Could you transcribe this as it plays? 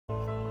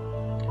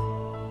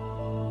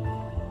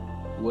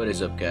What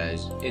is up,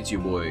 guys? It's your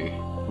boy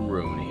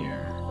Rune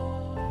here.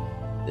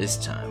 This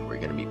time we're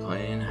gonna be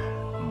playing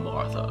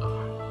Martha.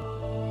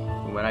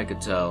 From what I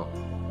could tell,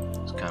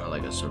 it's kind of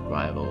like a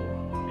survival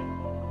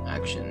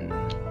action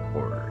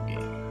horror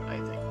game, I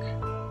think.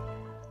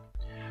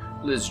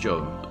 Let's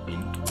jump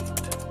into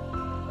it.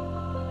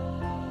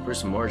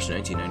 1st of March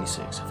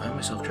 1996, I find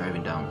myself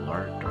driving down a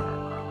dark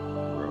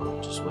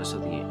road just west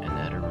of the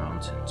Anetta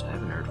Mountains. I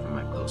haven't heard from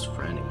my close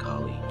friend and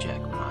colleague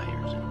Jack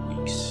Myers in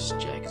weeks.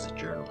 Jack is a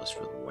journalist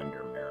for the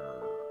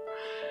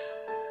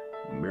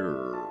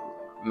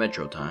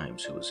Metro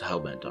Times, who was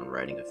hellbent on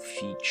writing a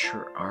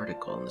feature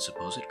article on the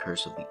supposed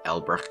curse of the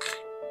Albrecht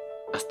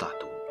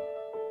Estatu.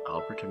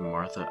 Albert and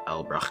Martha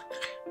Albrecht,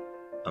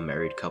 a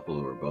married couple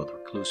who were both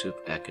reclusive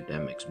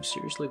academics,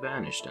 mysteriously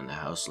vanished, and the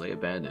house lay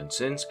abandoned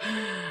since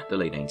the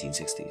late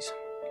 1960s.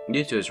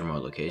 Due to its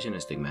remote location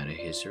and stigmatic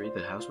history,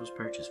 the house was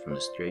purchased from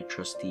the state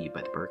trustee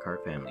by the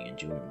Burkhardt family in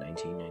June of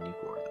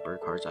 1994. The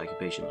Burkhardt's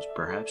occupation was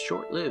perhaps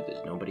short-lived,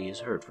 as nobody has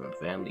heard from the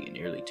family in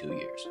nearly 2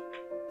 years.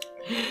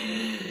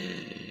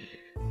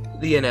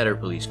 The Anetta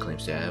police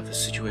claims to have a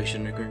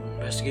situation under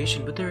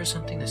investigation, but there is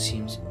something that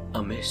seems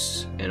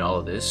amiss in all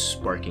of this,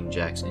 sparking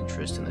Jack's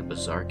interest in the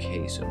bizarre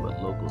case of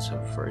what locals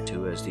have referred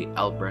to as the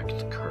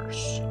Albrecht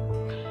curse.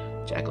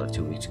 Jack left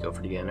 2 weeks ago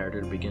for the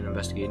Anetta to begin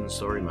investigating the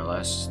story. My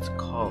last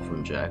call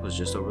from Jack was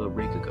just over a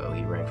week ago.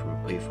 He rang from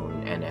a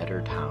payphone in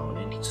Anetta town,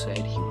 and he said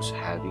he was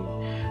having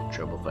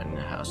trouble finding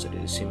a house that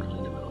is seemingly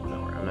in the middle of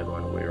nowhere. I'm not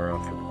going to wait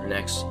around for the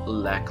next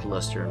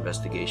lackluster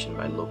investigation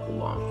by local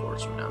law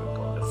enforcement. I'm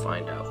going to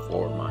find out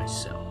for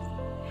myself.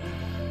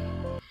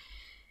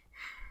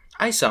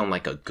 I sound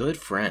like a good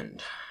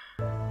friend.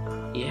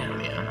 Yeah,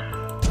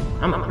 man.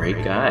 I'm a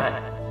great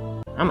guy.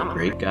 I'm a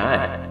great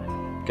guy.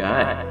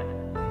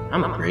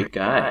 I'm a great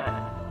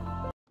guy.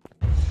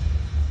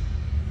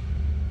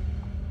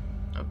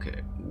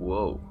 Okay,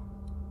 whoa.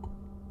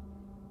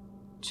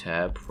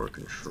 Tab for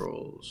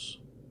controls.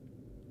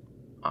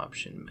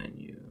 Option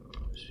menu.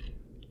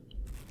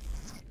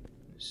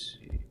 Let's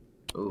see.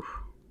 Oof.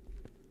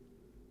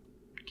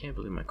 I can't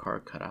believe my car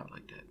cut out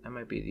like that. That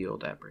might be the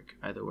old Abric.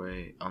 Either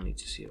way, I'll need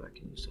to see if I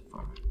can use the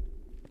phone.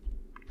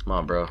 Come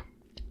on, bro.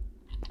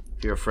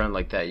 If you're a friend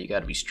like that, you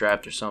gotta be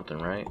strapped or something,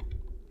 right?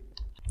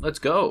 Let's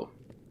go.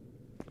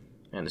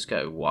 Man, this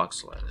guy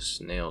walks like a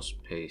snail's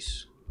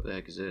pace. What the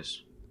heck is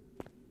this?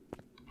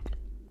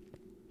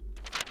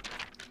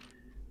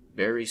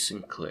 Barry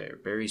Sinclair.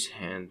 Barry's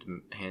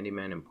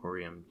Handyman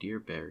Emporium. Dear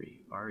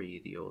Barry.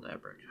 R.E. the old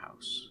Albrecht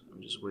house.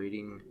 I'm just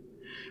writing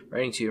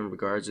to you in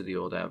regards to the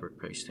old Albrecht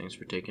place. Thanks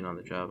for taking on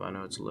the job. I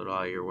know it's a little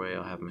out of your way.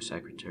 I'll have my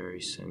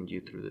secretary send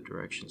you through the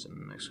directions in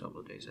the next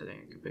couple of days. I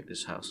think I could pick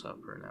this house up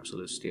for an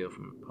absolute steal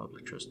from the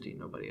public trustee.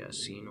 Nobody has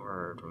seen or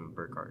heard from the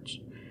Burkhardts.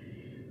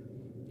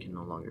 Can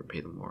no longer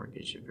pay the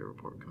mortgage. If your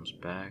report comes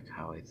back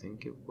how I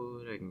think it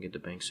would, I can get the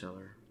bank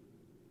seller.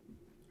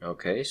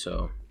 Okay,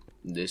 so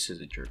this is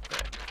a jerk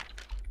bag.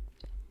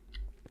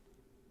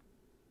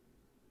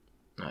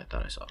 I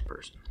thought I saw a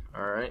person.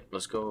 Alright,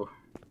 let's go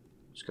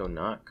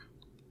knock.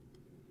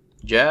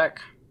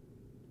 Jack?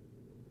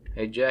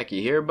 Hey Jack,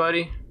 you here,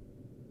 buddy?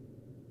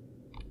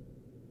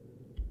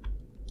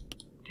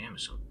 Damn,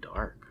 it's so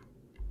dark.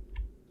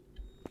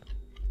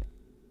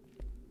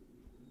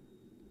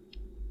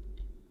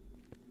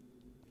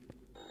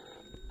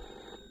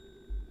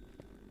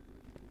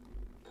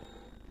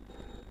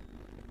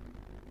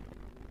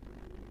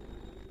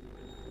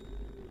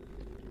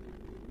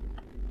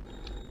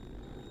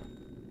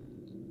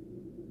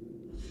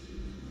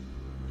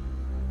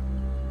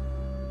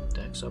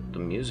 Up the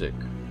music.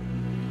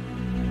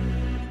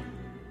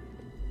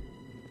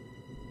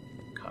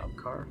 Cop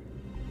car.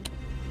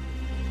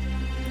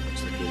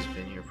 Looks like it's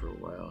been here for a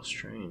while.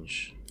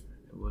 Strange.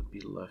 It would be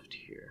left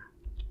here.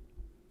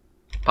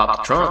 Pop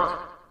the trunk.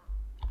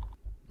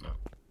 No.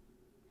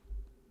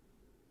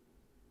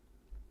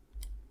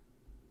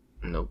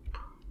 Nope.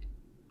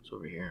 It's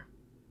over here.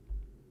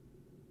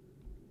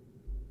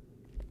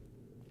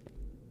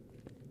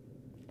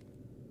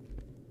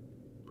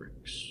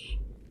 Bricks.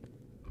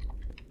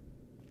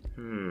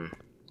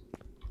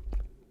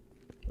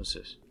 What's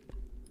this?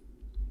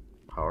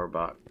 Power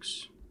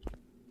box.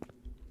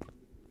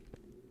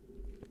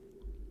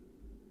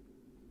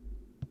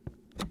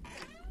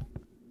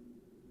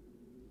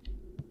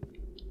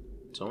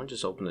 Someone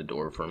just opened the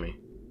door for me.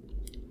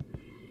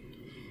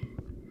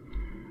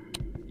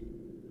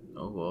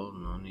 Oh well,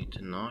 no need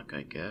to knock,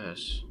 I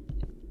guess.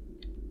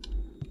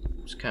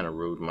 It's kind of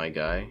rude, my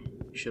guy.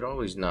 You should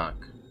always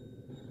knock.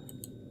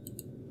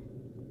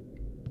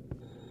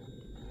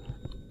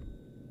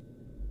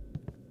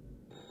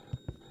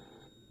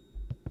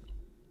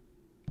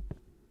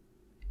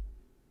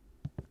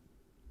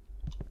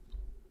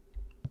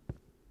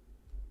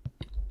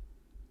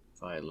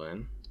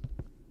 Violin,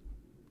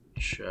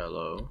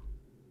 cello.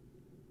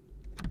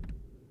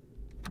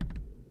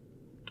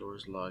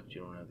 Door's locked,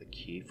 you don't have the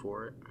key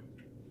for it.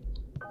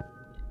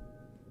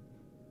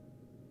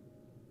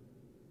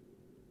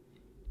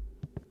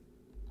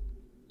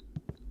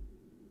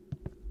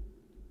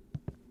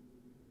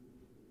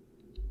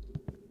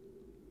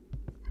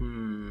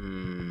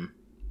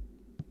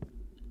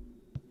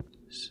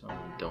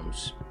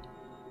 don't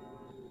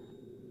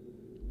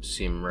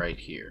seem right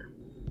here.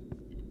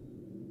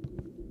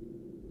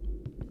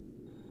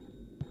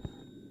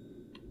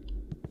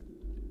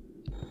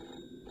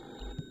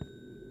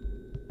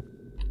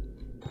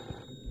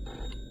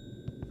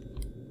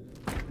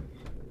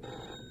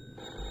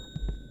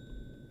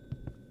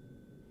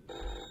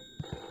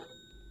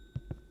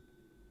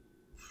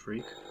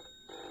 Freak?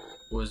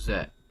 What was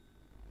that?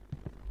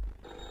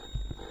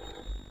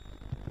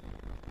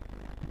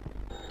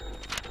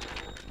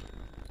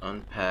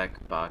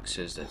 Unpack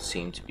boxes that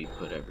seem to be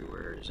put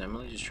everywhere. Is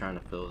Emily just trying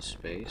to fill a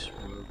space?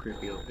 Remove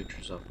creepy old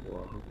pictures off the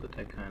wall. Who put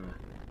that kind of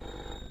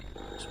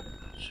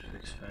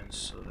fix fence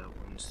so that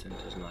Winston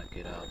does not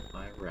get out?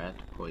 Buy rat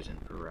poison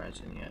for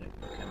rats in the attic.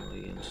 Book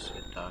Emily in to see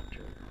a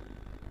doctor.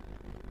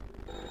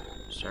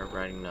 Start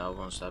writing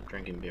novel and stop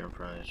drinking beer in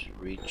front of us.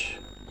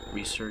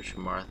 Research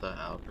Martha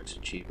Albert's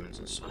achievements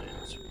in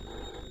science.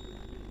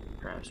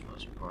 Perhaps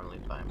most importantly,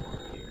 buy more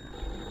beer.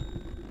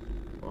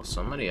 Well,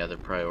 somebody had their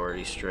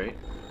priorities straight.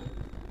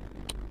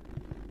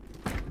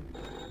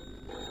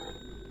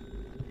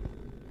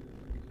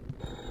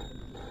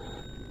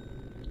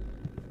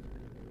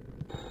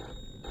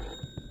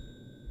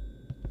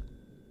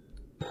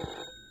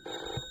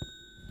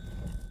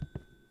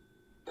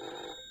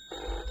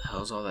 What the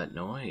hell's all that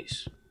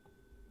noise?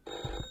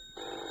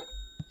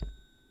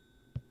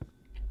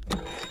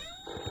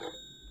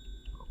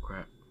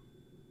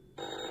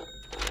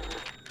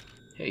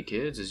 Hey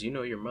kids, as you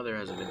know, your mother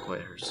hasn't been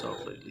quite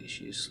herself lately.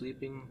 She is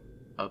sleeping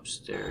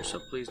upstairs, so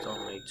please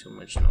don't make too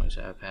much noise.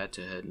 I've had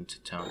to head into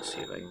town to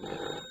see if I can get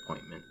her an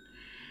appointment.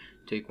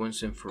 Take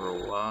Winston for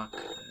a walk.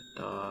 That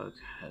dog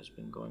has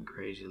been going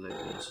crazy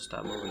lately, so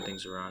stop moving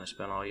things around. I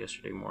spent all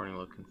yesterday morning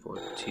looking for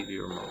the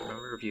TV remote.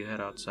 Remember, if you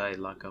head outside,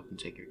 lock up and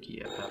take your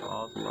key. I've had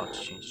all the locks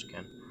changed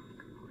again.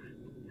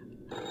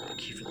 The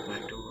key for the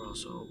back door will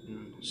also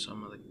open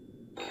some of the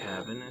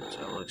cabinets.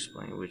 I will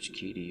explain which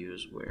key to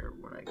use where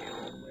when I get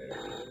home later.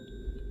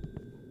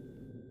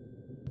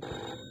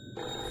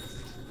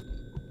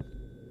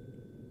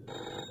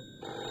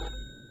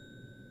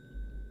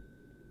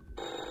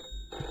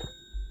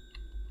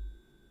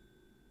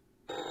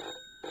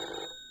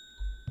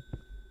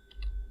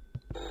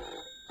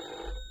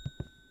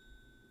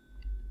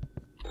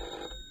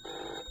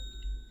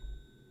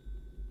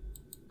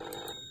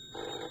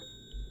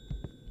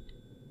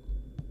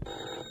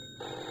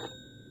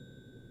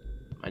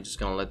 Am I just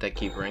gonna let that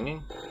keep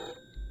ringing?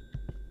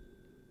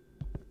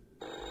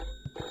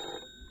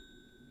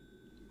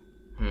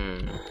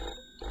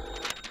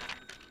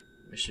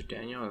 Mr.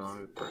 Daniel,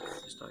 along with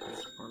Burke, this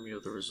document inform you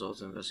of the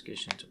results of the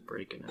investigation to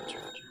break and enter.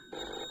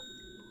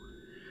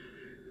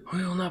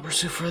 We will not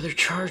pursue further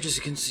charges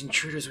against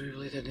intruders. We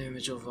believe that the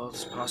individual involved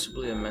is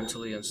possibly a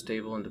mentally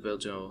unstable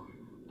individual.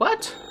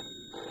 What?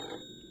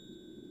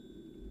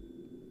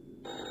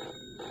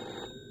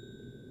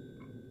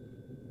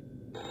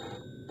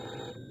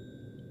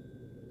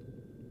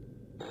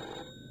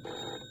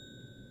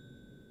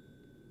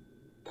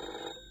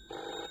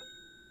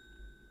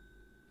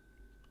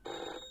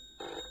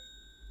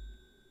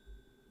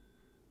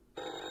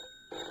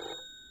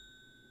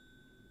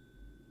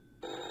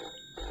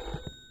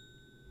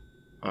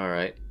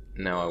 Alright,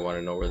 now I want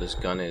to know where this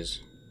gun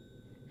is.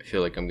 I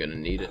feel like I'm gonna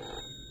need it.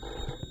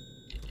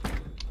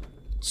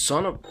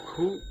 Son of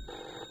who?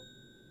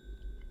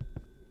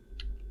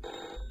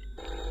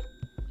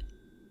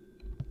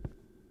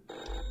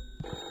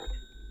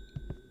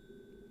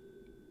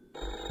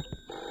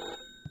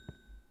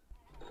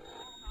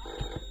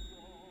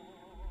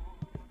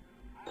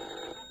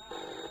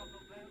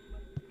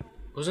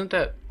 Wasn't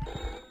that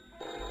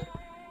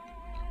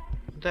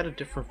a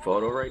different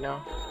photo right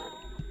now?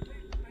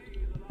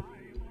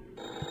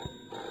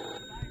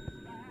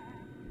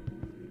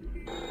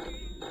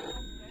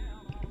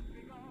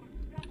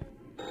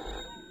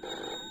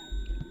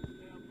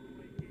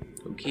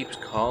 Who keeps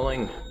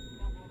calling?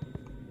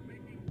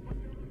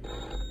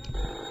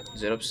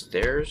 Is it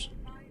upstairs?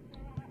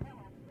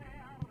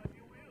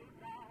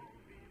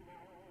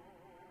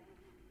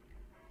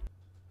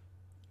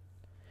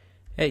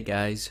 Hey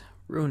guys,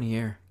 Rune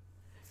here.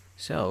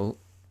 So,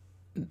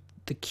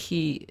 the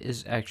key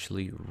is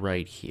actually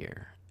right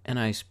here, and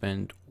I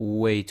spent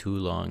way too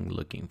long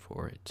looking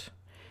for it.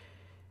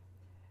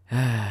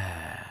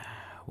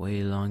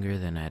 Way longer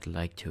than I'd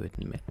like to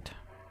admit.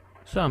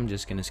 So I'm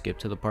just gonna skip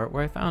to the part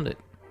where I found it.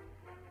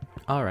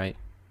 Alright.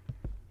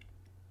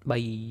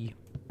 Bye.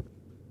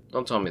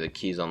 Don't tell me the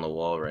key's on the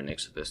wall right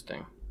next to this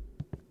thing.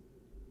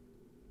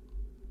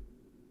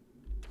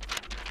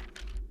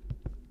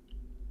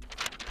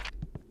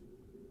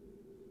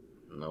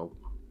 Nope.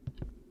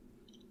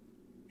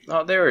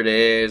 Oh, there it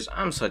is.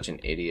 I'm such an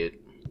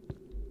idiot.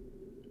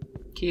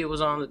 Key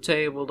was on the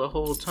table the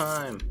whole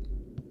time.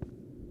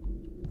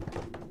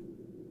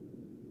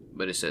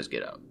 But it says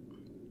get out.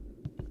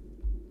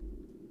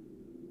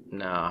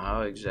 Now,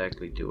 how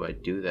exactly do I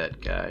do that,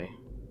 guy?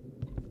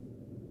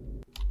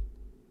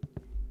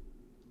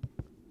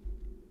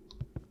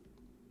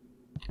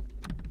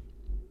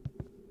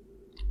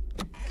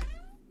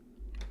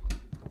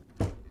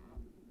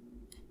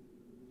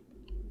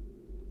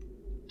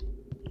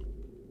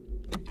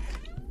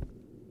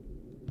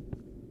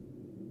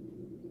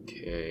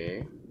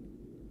 Okay.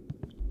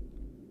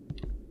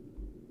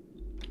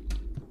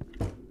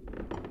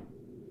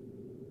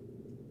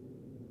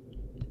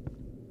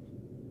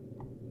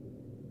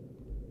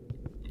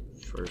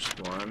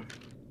 First one.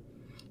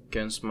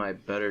 Against my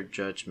better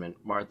judgment,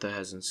 Martha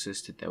has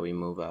insisted that we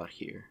move out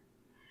here.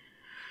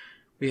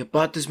 We have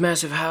bought this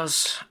massive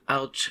house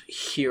out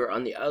here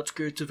on the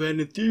outskirts of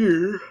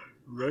Anathier,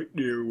 right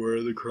near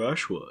where the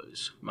crash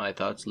was. My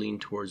thoughts lean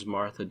towards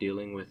Martha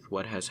dealing with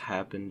what has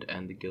happened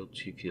and the guilt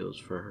she feels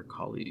for her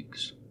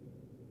colleagues.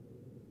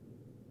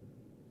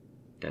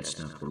 That's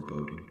not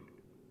foreboding.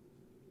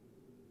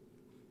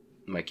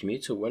 My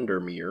commute to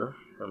Windermere,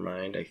 her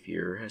mind, I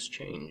fear, has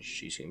changed.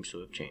 She seems to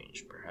have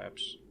changed.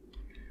 Perhaps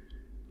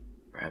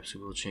it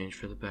will change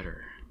for the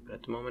better. But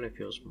at the moment it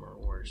feels more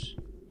worse.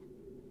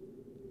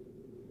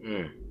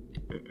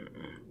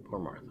 Poor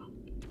Martha.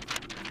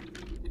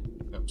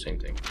 Nope, same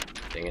thing.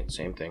 Dang it,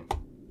 same thing.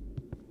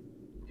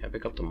 Can I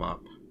pick up the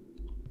mop?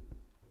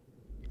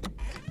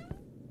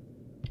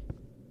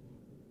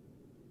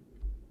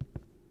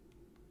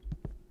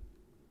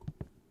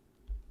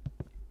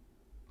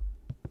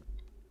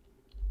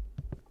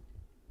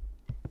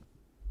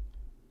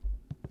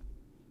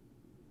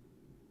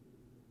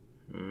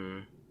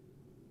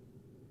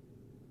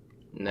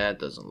 That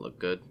doesn't look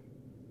good.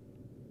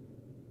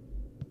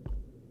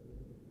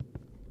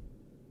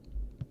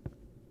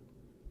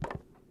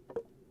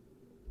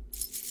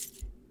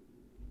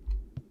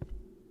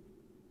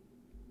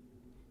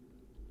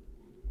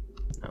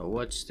 Now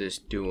what's this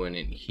doing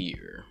in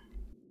here?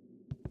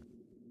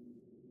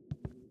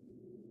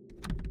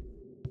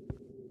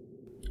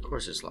 Of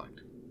course it's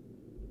locked.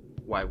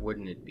 Why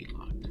wouldn't it be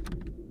locked?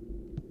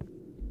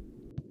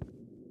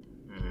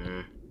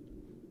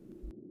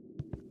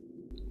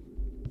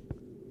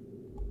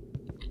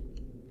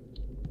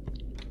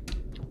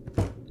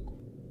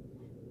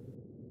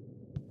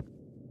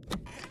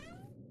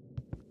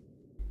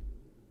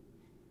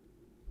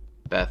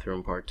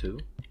 Bathroom part 2.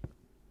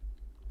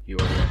 You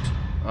are next.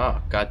 Oh,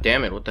 god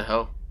damn it, what the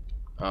hell?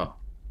 Oh,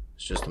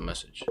 it's just a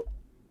message.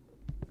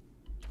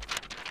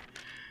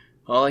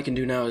 All I can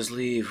do now is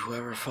leave.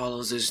 Whoever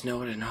follows this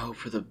note and hope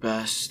for the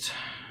best.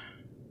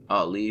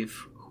 I'll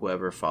leave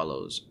whoever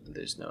follows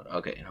this note.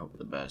 Okay, and hope for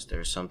the best.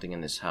 There's something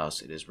in this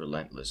house. It is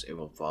relentless. It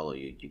will follow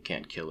you. You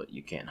can't kill it.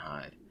 You can't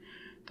hide.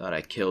 Thought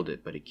I killed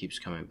it, but it keeps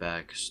coming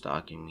back,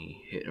 stalking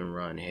me. Hit and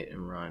run, hit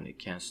and run. It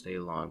can't stay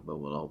long, but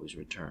will always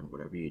return.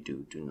 Whatever you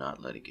do, do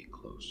not let it get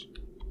close.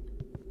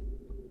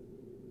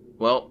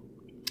 Well,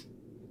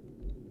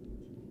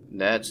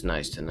 that's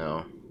nice to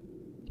know.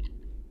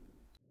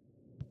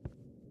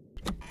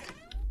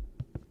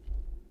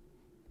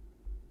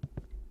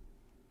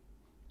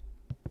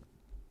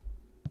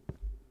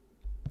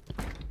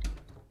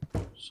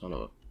 Son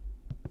of a...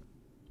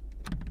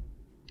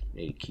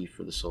 Need a key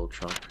for the soul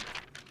trunk.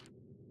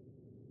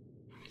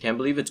 Can't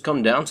believe it's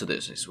come down to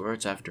this. I swear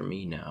it's after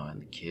me now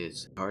and the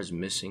kids. The car's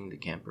missing, the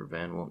camper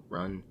van won't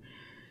run,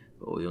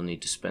 but we'll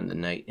need to spend the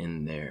night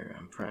in there.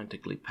 I'm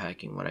frantically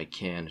packing what I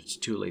can. It's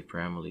too late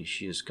for Emily.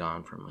 She is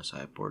gone from us.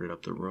 I boarded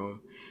up the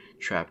room,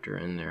 trapped her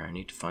in there. I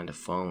need to find a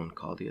phone,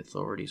 call the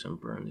authorities,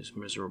 and burn this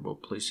miserable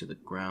place to the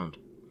ground.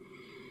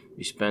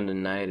 We spend the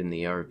night in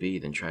the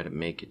RV, then try to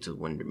make it to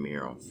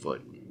Windermere on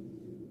foot.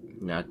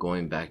 Not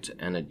going back to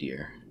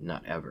Enadir.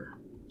 Not ever.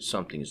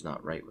 Something is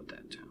not right with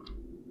that town.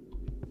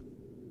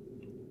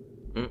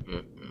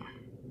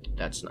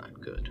 That's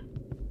not good.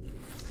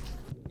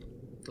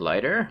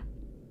 Lighter?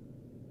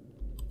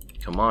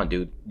 Come on,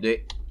 dude.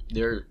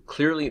 There are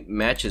clearly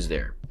matches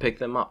there. Pick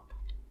them up.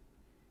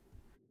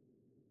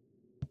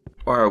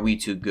 Or are we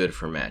too good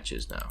for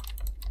matches now?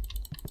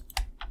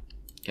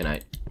 Can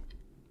I?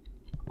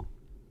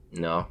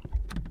 No.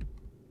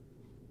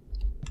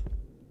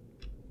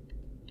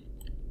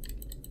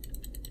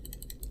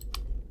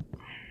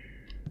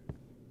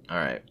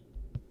 Alright.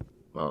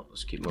 Well,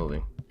 let's keep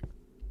moving.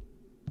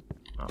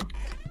 Oh.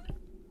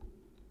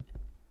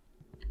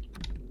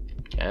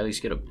 Can I at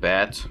least get a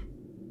bat?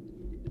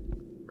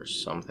 Or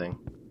something?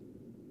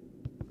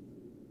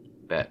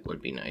 Bat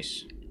would be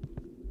nice.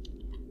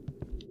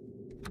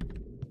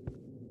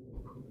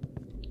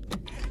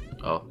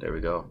 Oh, there we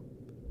go.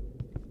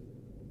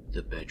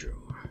 The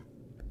bedroom.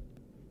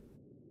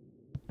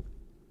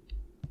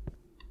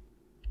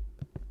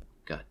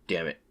 God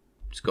damn it.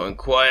 It's going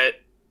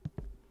quiet.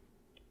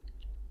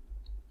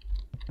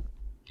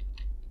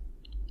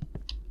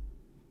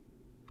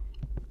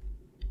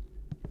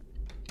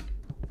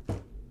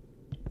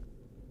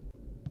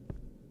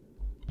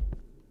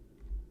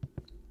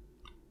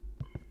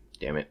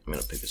 Damn it, I'm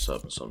gonna pick this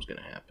up and something's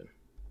gonna happen.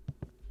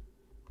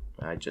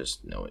 I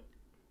just know it.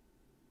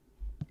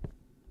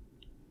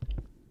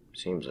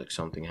 Seems like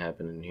something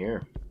happened in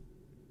here.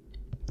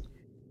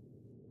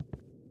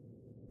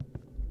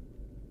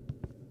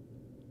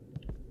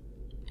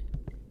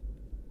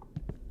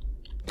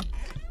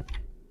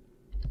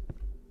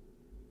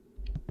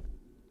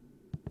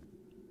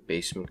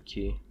 Basement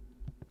key.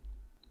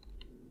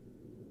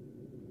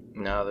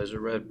 Now there's a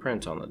red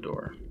print on the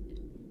door.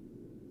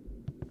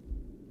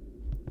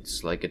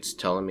 It's like it's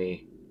telling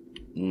me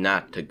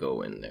not to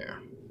go in there.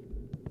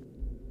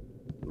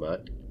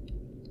 But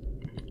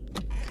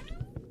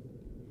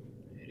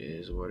it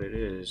is what it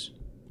is.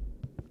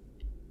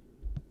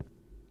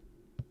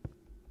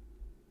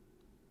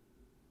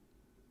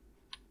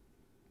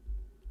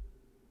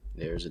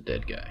 There's a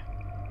dead guy.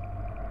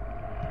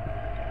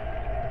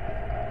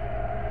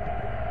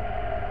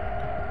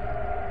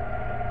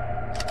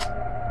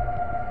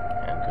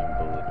 Handgun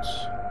bullets.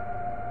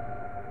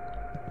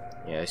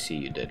 Yeah, I see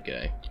you, dead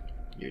guy.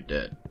 You're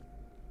dead.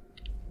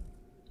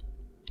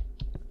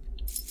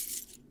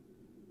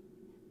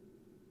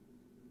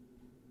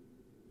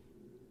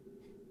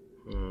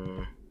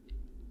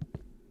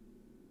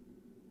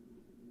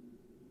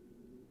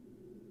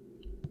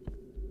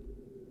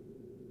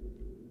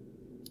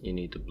 You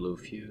need the blue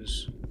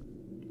fuse.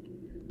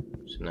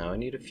 So now I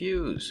need a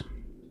fuse.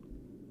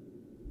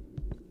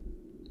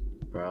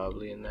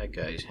 Probably in that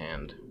guy's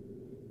hand.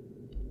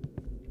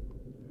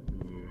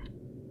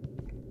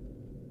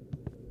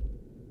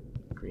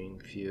 Green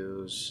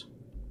fuse.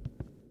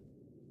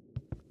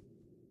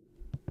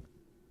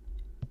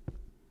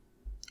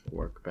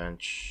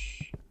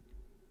 Workbench.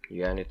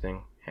 You got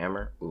anything?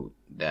 Hammer? Ooh,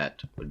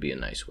 that would be a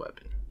nice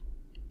weapon.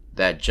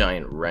 That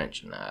giant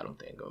wrench. Nah, I don't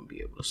think I'm gonna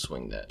be able to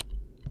swing that.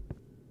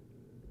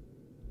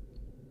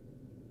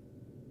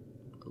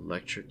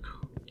 Electric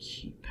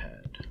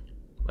keypad.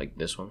 Like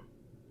this one.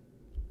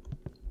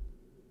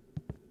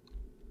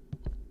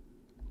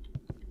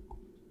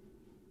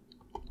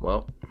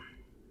 Well,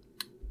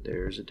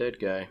 there's a dead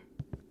guy.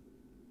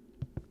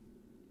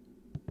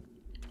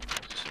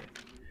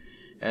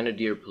 And the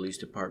Deer Police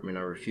Department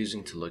are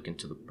refusing to look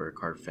into the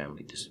Burkhardt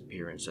family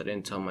disappearance. I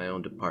didn't tell my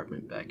own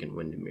department back in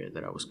Windermere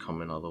that I was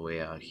coming all the way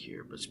out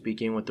here, but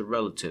speaking with the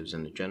relatives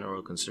and the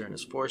general concern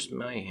has forced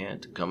my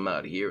hand to come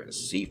out here and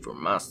see for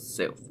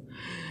myself.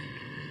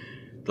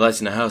 The lights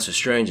in the house are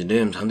strange and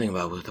dim. Something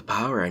about with the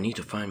power. I need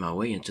to find my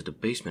way into the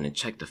basement and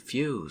check the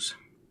fuse.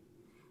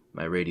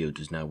 My radio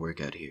does not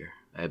work out here.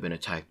 I have been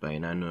attacked by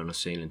an unknown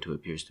assailant who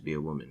appears to be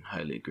a woman,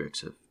 highly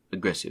aggressive.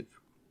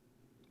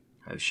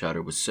 I've shot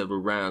her with several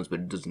rounds,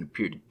 but it doesn't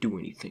appear to do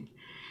anything.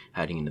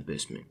 Hiding in the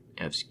basement,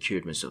 I've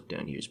secured myself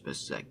down here as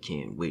best as I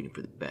can, waiting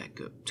for the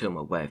backup. Tell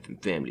my wife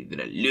and family that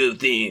I love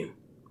them.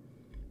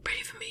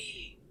 Pray for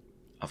me.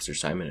 Officer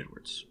Simon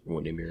Edwards,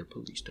 Windermere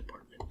Police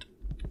Department.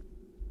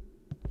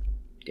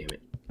 Damn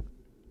it.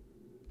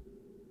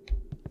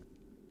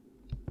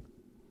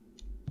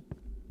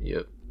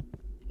 Yep.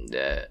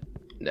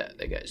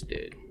 That guy's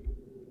dead.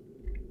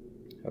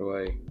 How do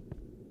I...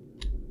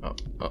 Oh,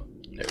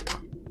 there we go.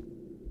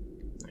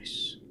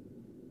 Nice.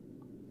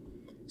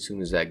 As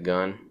soon as that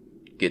gun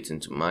gets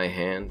into my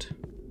hand,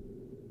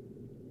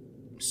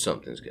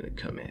 something's gonna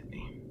come at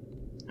me.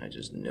 I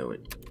just know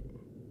it.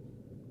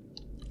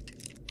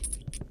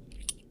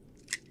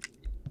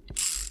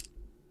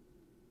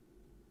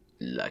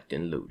 Locked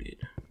and loaded.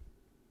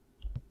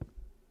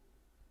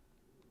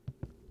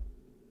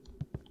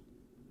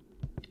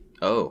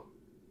 Oh.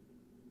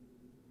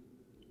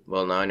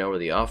 Well, now I know where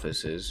the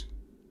office is.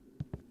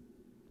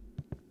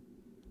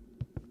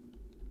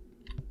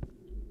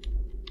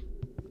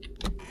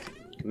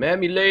 Come at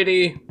me,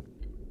 lady.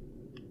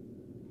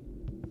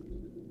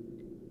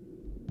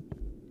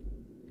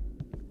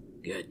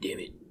 God damn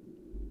it.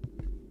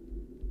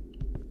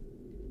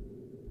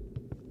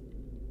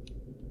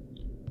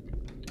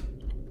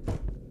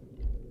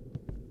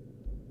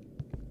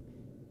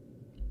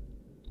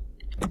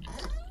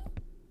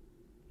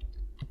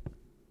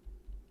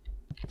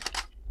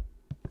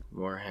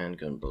 More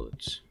handgun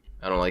bullets.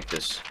 I don't like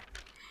this.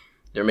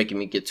 They're making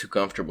me get too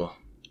comfortable.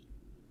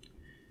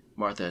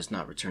 Martha has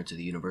not returned to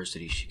the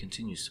university. She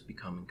continues to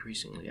become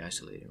increasingly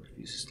isolated and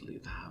refuses to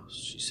leave the house.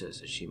 She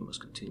says that she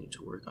must continue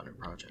to work on her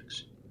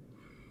projects.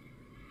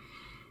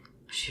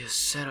 She has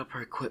set up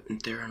her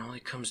equipment there and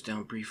only comes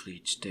down briefly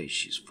each day.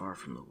 She is far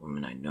from the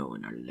woman I know,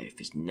 and our life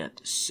is not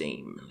the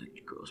same.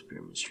 Electrical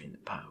experiments drain the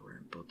power,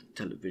 and both the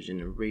television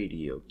and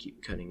radio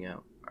keep cutting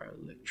out. Our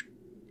electric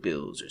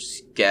bills are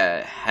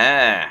sky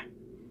high.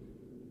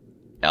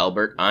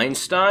 Albert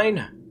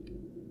Einstein?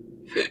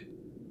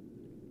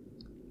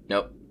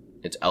 Nope.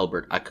 It's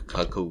Albert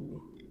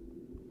Akakaku.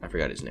 I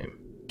forgot his name.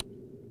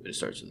 But it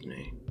starts with an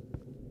A.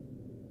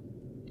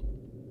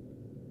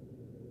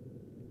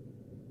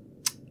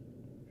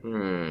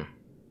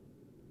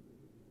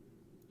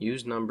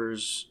 Use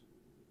numbers,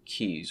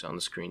 keys on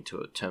the screen to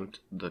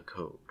attempt the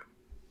code.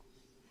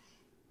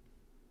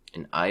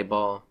 An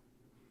eyeball.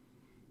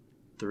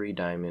 3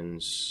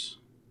 diamonds.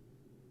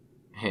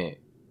 Hey,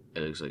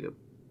 it looks like a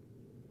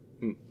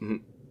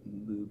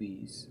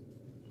boobies.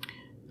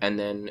 And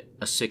then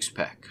a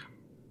 6-pack.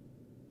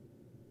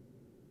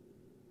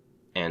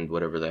 And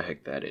whatever the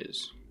heck that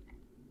is.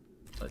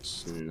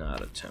 Let's not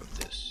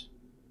attempt this.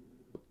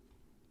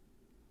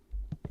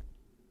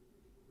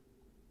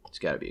 It's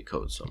gotta be a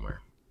code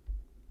somewhere.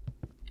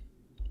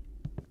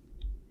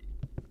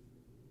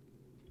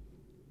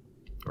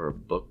 Or a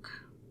book.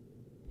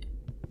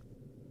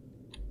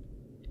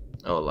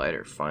 Oh, a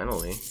lighter,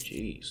 finally.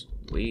 Jeez,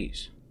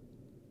 please.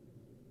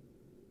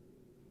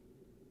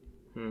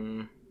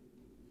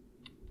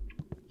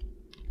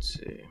 Let's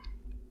see.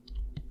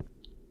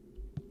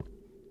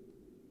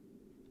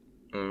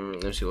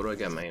 Let's see, what do I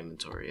got in my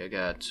inventory? I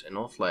got an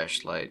old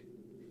flashlight.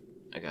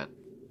 I got,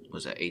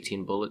 was that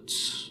 18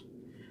 bullets?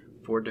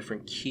 4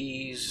 different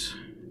keys,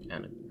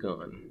 and a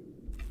gun.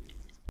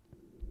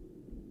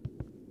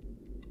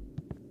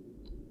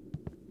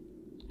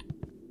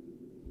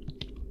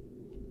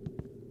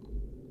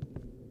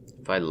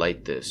 If I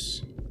light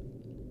this,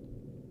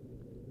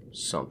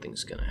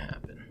 something's gonna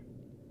happen.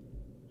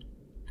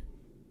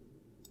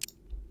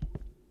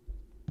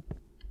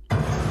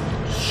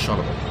 Son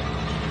of a...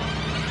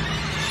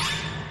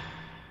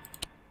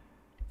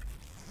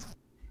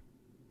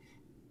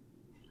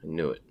 I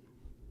knew it.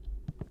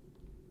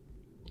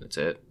 That's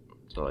it.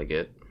 That's all I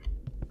get.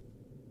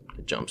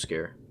 A jump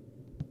scare.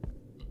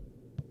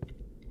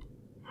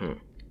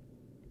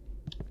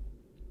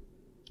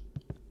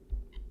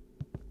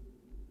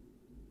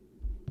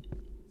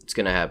 It's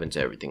gonna happen to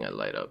everything I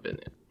light up, isn't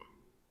it?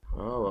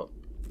 Oh well.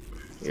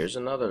 Here's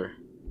another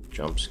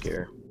jump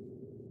scare.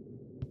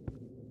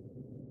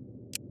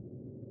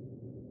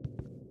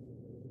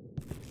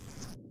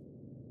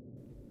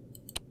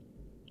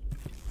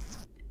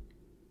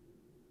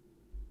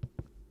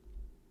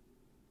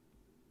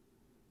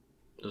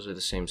 Those are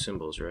the same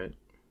symbols, right?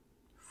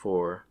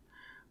 4.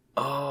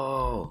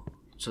 Oh,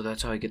 so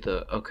that's how I get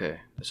the,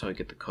 okay, that's how I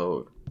get the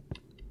code.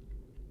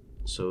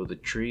 So the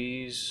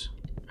trees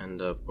and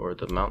the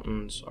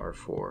mountains are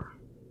 4.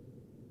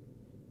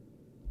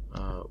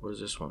 What is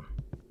this one?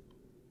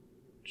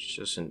 It's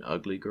just an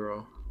ugly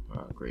girl.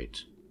 Oh,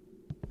 great.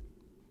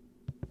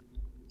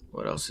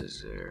 What else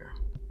is there?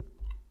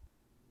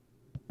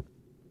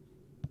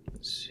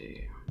 Let's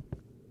see.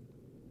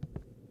 Are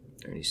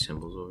there any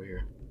symbols over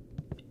here?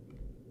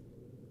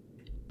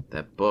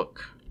 That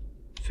book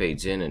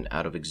fades in and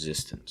out of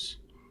existence.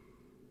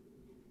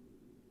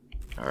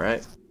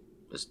 Alright,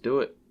 let's do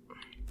it.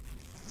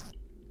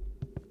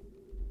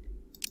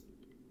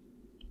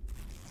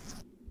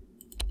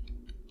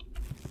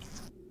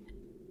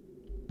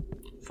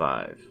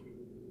 Five.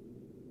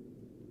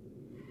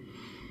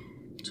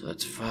 So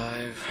that's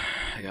 5.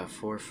 I got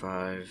 4,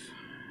 5.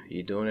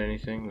 You doing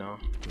anything? No?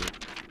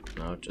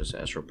 No, just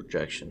astral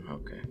projection.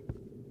 Okay.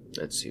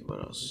 Let's see what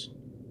else.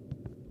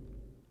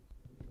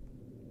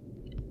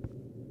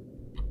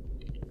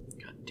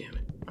 God damn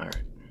it.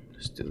 Alright,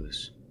 let's do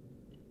this.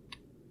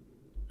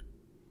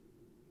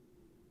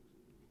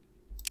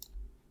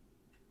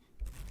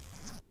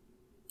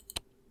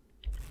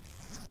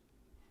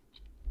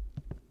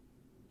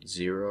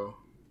 Zero.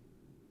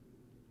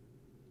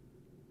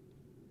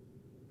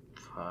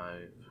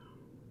 5,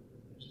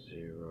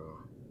 0.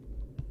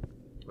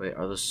 Wait,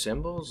 are the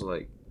symbols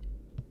like...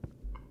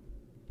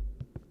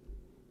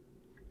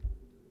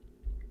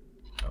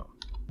 Oh.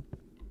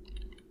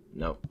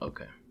 Nope,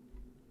 okay.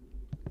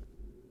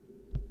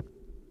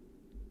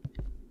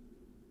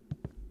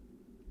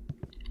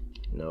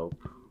 Nope.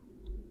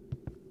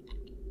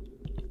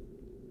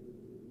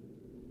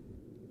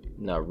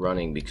 Not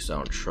running because I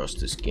don't trust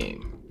this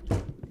game.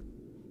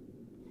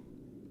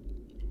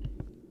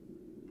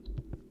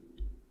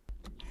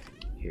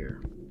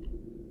 Here.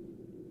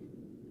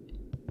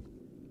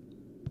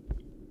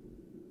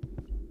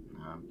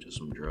 Just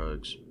some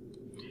drugs.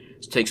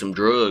 Let's take some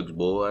drugs,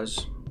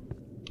 boys.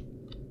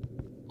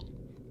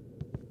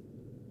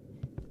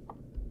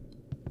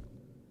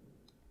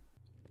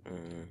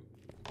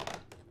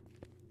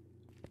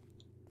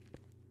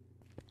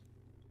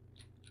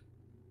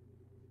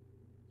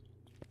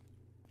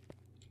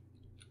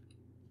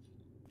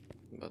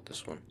 About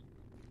this one.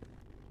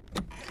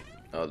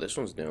 Oh, this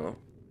one's new.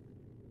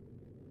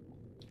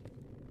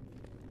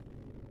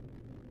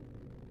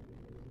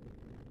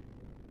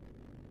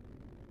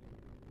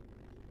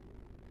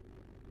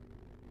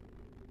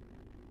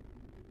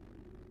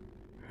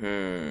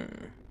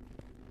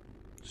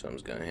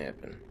 Something's gonna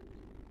happen.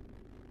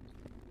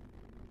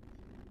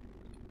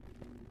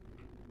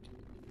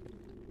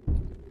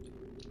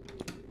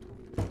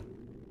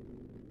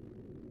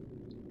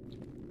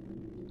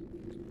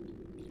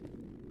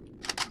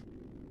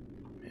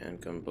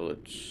 Handgun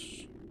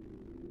bullets.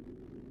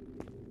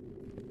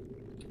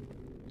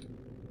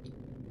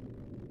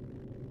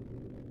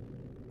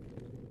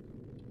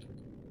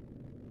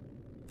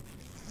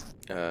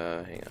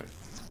 Hang on.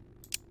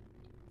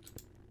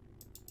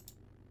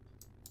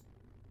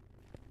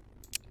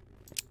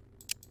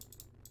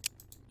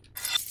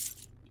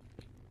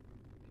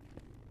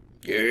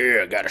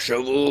 Yeah, I got a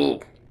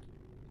shovel.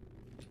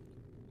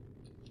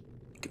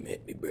 Come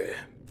at me, bruh.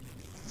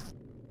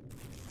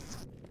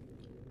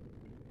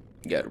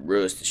 Got a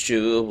rusty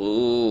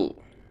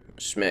shovel.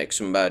 Smack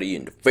somebody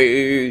in the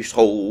face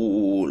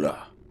hole.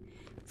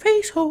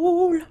 Face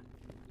hole.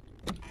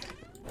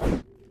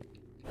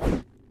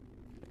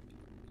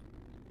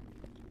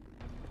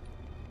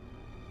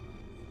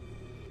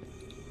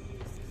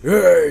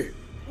 Hey!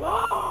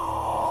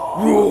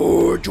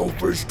 Roar, your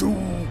face too.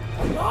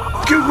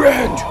 Get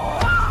rent!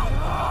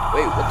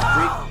 Wait, what the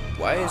freak?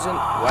 Why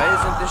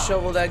isn't this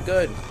shovel that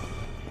good?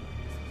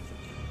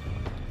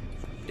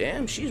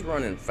 Damn, she's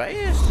running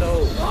fast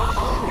though.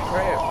 Holy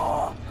crap.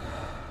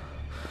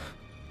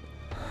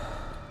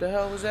 What the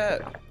hell was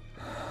that?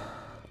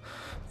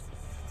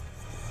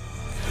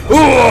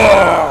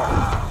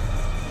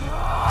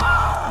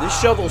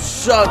 This shovel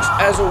sucks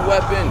as a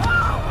weapon.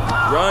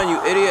 Run, you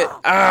idiot.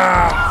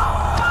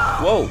 Ah!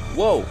 Whoa,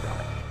 whoa.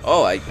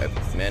 Oh, I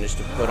managed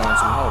to put on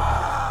some help.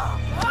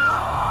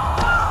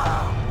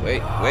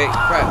 Wait,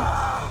 crap.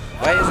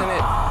 Why isn't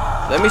it?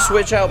 Let me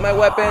switch out my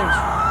weapons.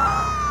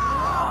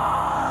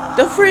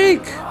 The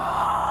freak!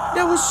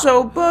 That was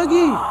so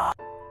buggy.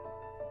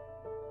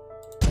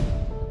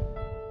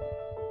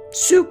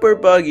 Super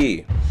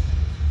buggy.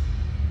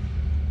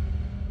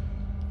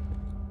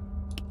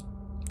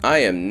 I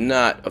am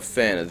not a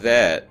fan of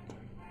that.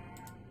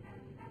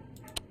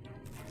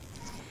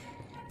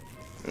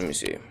 Let me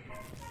see.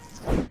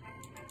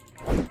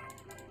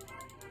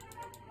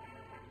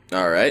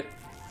 Alright.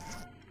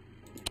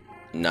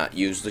 Not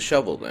use the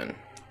shovel then.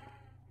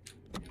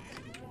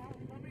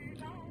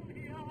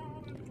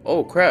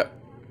 Oh crap.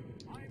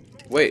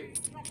 Wait.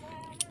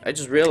 I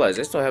just realized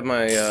I still have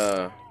my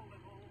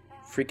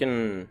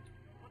freaking...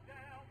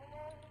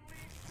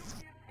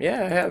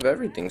 Yeah, I have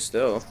everything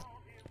still.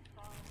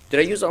 Did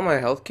I use all my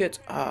health kits?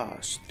 Ah,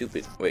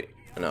 stupid. Wait.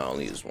 No, I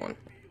only used one.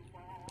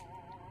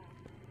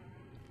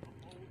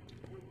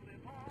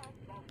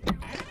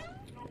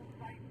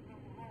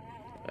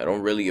 I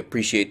don't really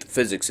appreciate the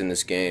physics in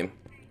this game.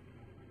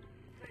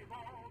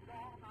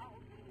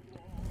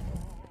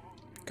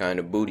 Kind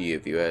of booty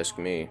if you ask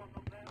me.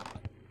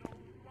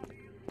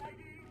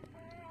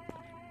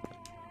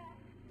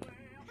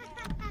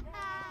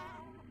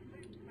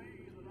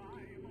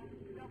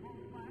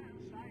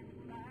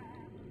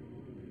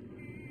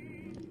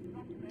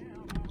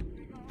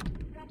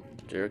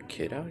 Is there a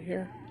kid out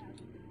here?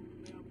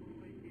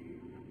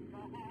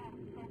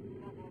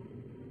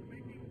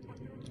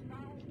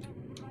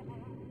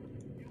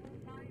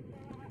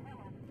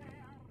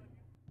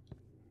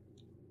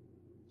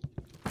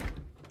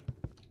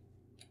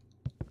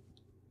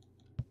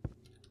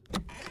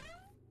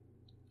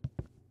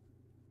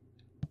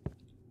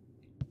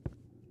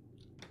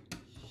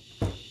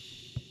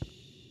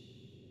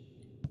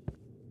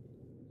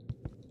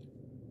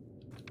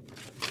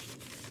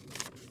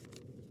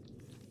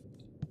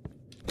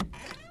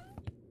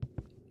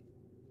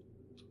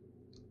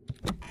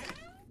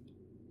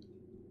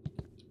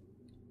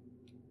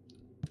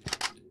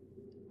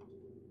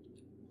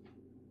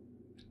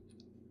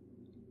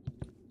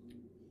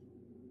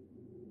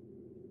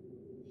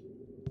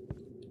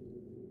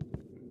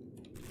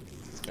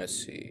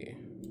 Let's see.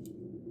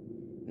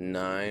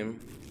 9.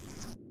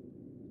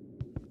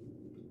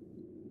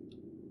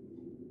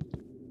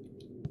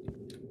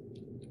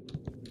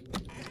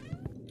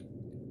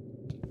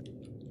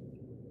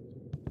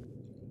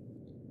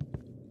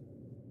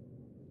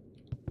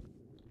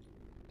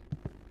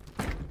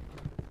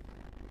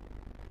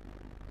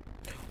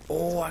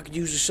 Oh, I could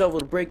use a shovel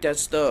to break that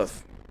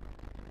stuff.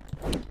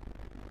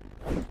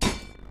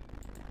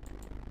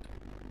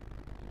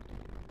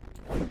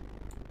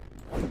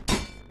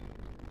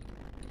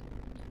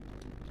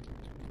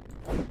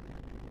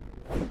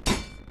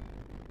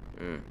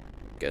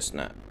 Guess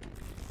not.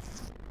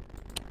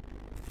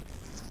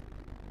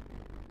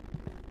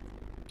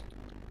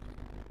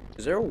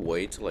 Is there a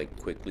way to like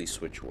quickly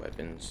switch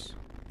weapons?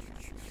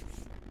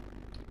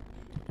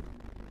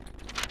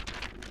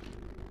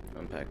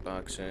 Unpack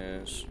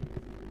boxes.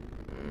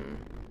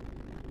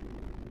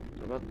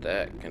 What about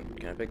that?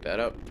 Can I pick that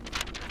up?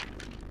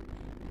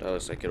 That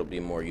looks like it'll be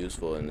more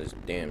useful in this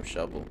damn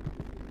shovel.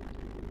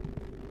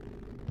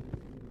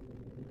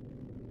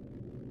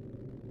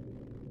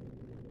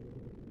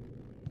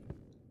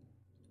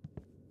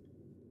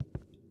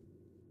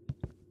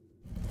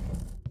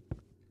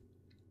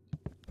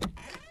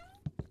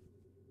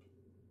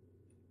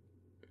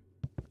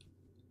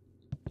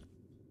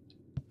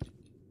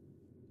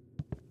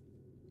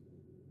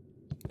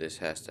 This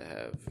has to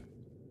have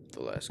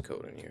the last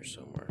code in here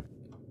somewhere.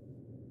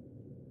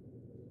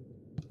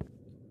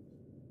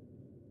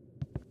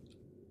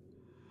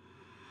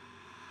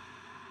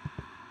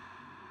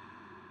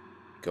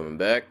 Coming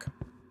back.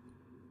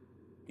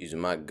 Using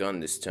my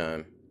gun this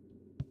time.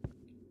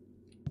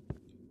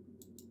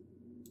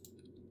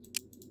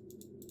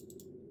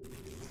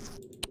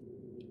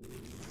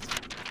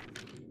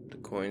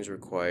 Coins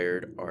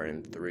required are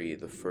in 3.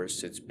 The first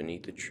sits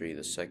beneath a tree,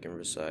 the second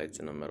resides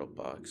in a metal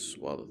box,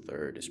 while the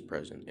third is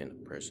present in a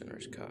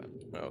prisoner's cot.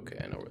 Okay,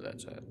 I know where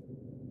that's at.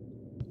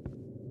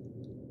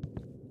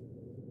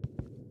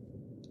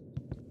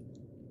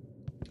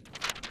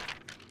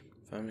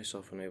 Find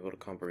myself unable to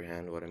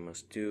comprehend what I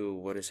must do.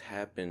 What has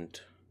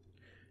happened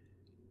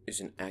is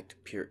an act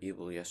of pure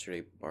evil.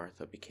 Yesterday,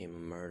 Bartha became a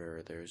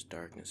murderer. There is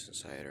darkness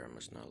inside her. I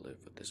must not live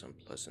with this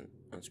unpleasant,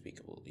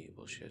 unspeakable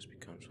evil. She has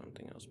become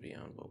something else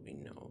beyond what we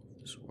know of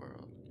this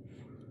world.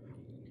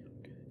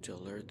 To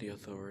alert the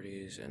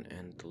authorities and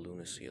end the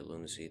lunacy, a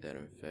lunacy that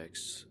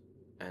infects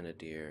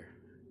Anadir,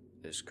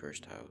 this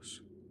cursed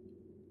house.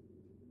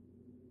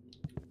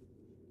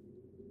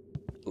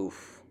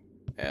 Oof.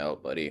 Hell,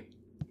 buddy.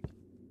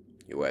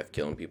 Your wife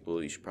killing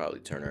people, you should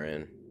probably turn her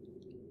in.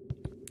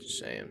 Just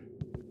saying.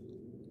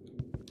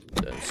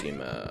 Doesn't seem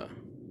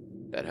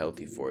that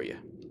healthy for you.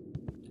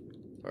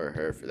 Or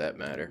her for that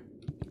matter.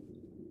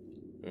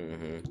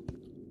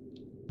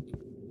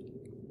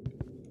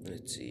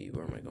 Let's see,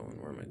 where am I going?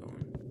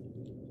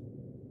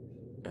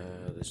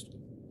 This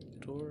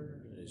door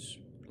is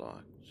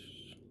blocked.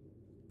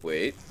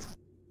 Wait.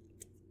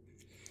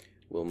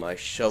 Will my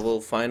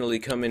shovel finally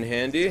come in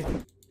handy?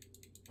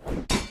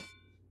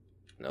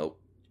 Nope.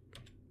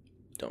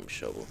 Dumb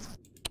shovel.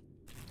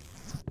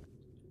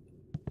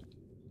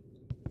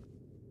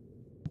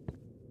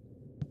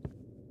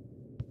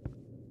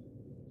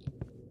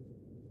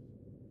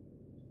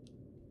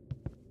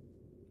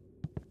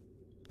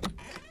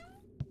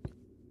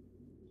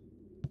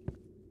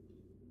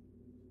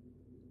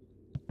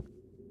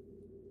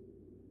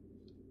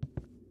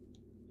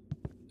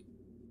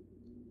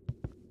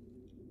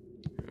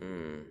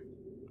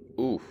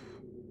 Oof.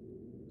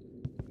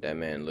 That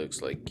man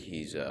looks like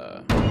he's,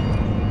 Oh.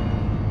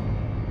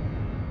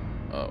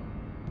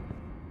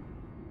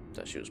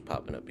 Thought she was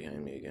popping up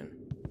behind me again.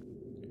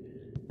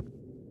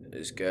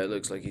 This guy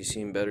looks like he's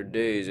seen better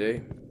days, eh?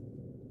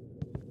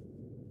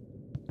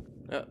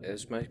 Oh,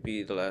 this might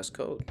be the last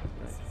code.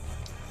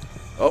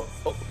 Oh.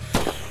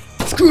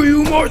 Screw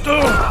you,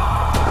 Martha!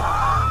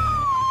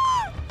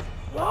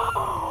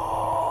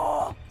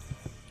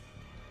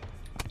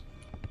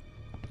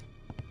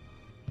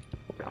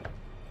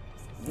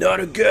 Not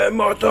again,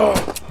 Martha!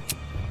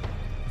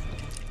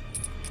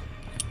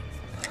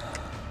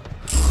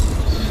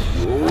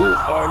 You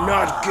are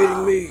not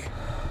getting me!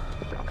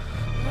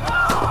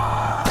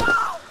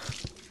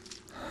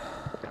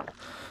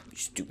 You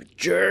stupid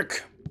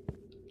jerk!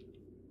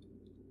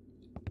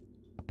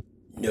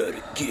 Not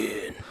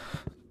again.